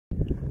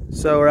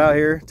So we're out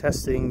here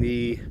testing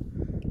the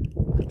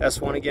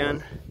S1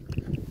 again.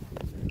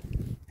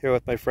 Here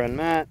with my friend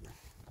Matt.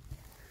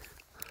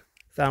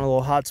 Found a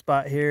little hot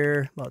spot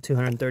here, about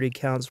 230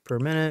 counts per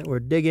minute. We're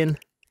digging.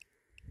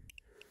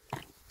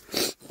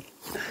 Let's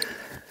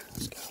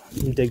go.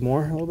 Can you dig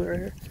more a little bit right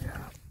here?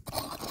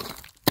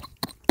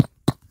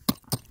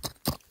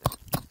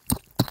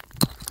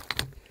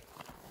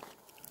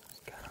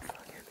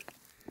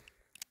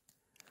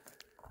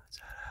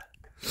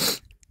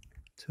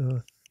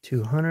 So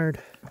 200,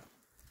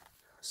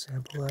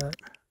 sample that,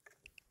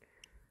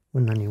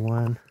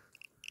 191.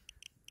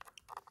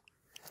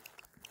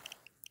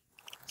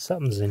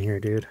 Something's in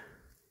here, dude.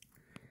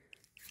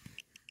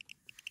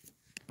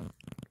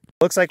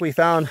 Looks like we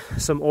found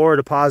some ore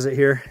deposit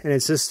here, and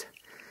it's this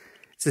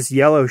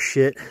yellow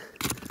shit.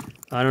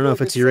 I don't know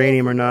if it's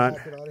uranium or not.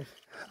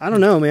 I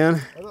don't know,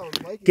 man.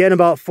 Getting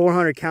about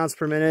 400 counts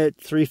per minute,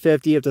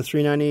 350 up to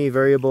 390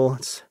 variable.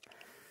 It's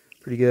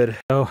pretty good.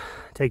 So,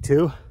 take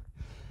two.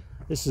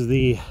 This is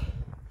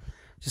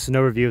just an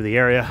overview of the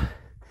area.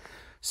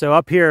 So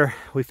up here,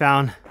 we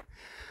found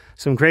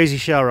some crazy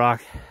shell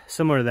rock,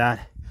 similar to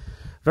that.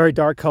 Very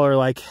dark color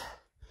like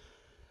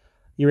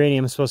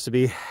uranium is supposed to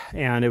be,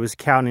 and it was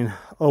counting,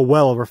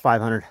 well over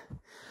 500.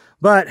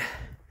 But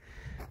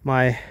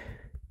my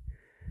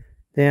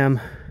damn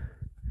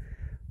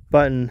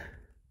button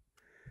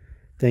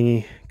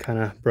thingy kind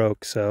of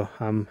broke, so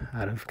I'm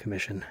out of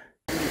commission.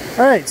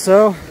 All right,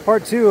 so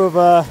part two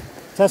of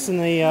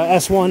testing the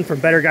S1 from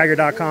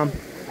BetterGeiger.com.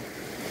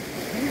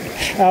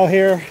 Out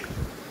here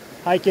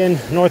hiking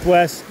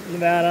northwest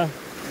Nevada,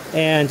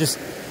 and just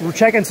we're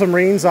checking some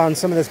readings on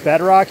some of this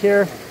bedrock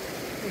here,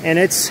 and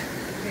it's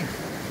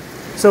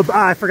so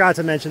I forgot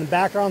to mention the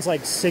background's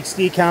like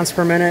 60 counts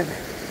per minute.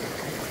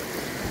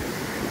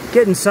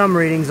 Getting some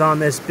readings on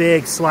this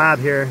big slab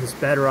here, this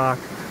bedrock,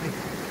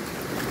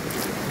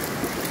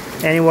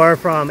 anywhere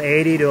from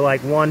 80 to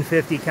like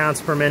 150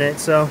 counts per minute.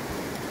 So,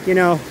 you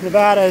know,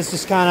 Nevada is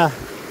just kind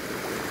of,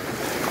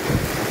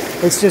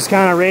 it's just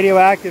kind of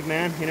radioactive,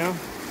 man, you know,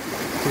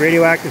 it's a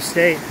radioactive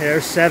state.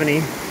 There's 70.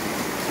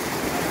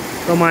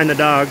 Don't mind the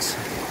dogs.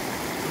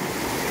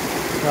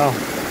 Well,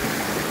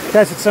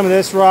 tested some of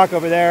this rock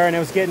over there, and it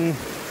was getting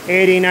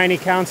 80, 90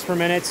 counts per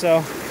minute,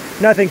 so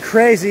nothing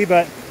crazy,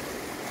 but,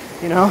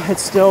 you know,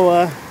 it's still,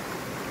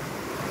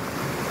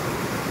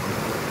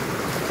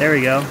 there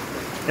we go.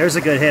 There's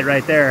a good hit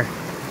right there.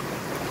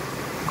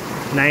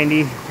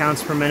 90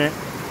 counts per minute.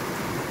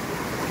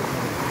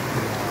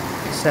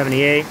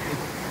 78.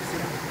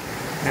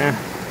 Yeah.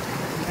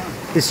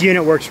 This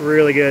unit works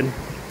really good.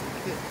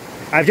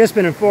 I've just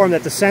been informed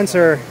that the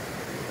sensor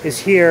is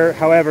here.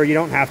 However, you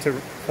don't have to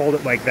hold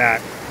it like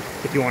that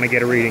if you want to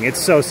get a reading.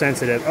 It's so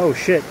sensitive. Oh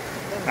shit.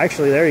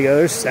 Actually, there you go.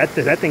 There's, that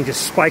thing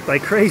just spiked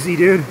like crazy,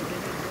 dude.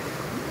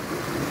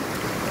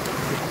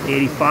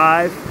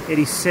 85,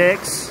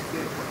 86.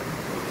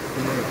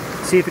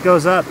 See if it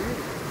goes up.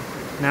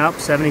 Nope,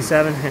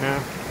 77, you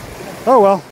know. Oh well.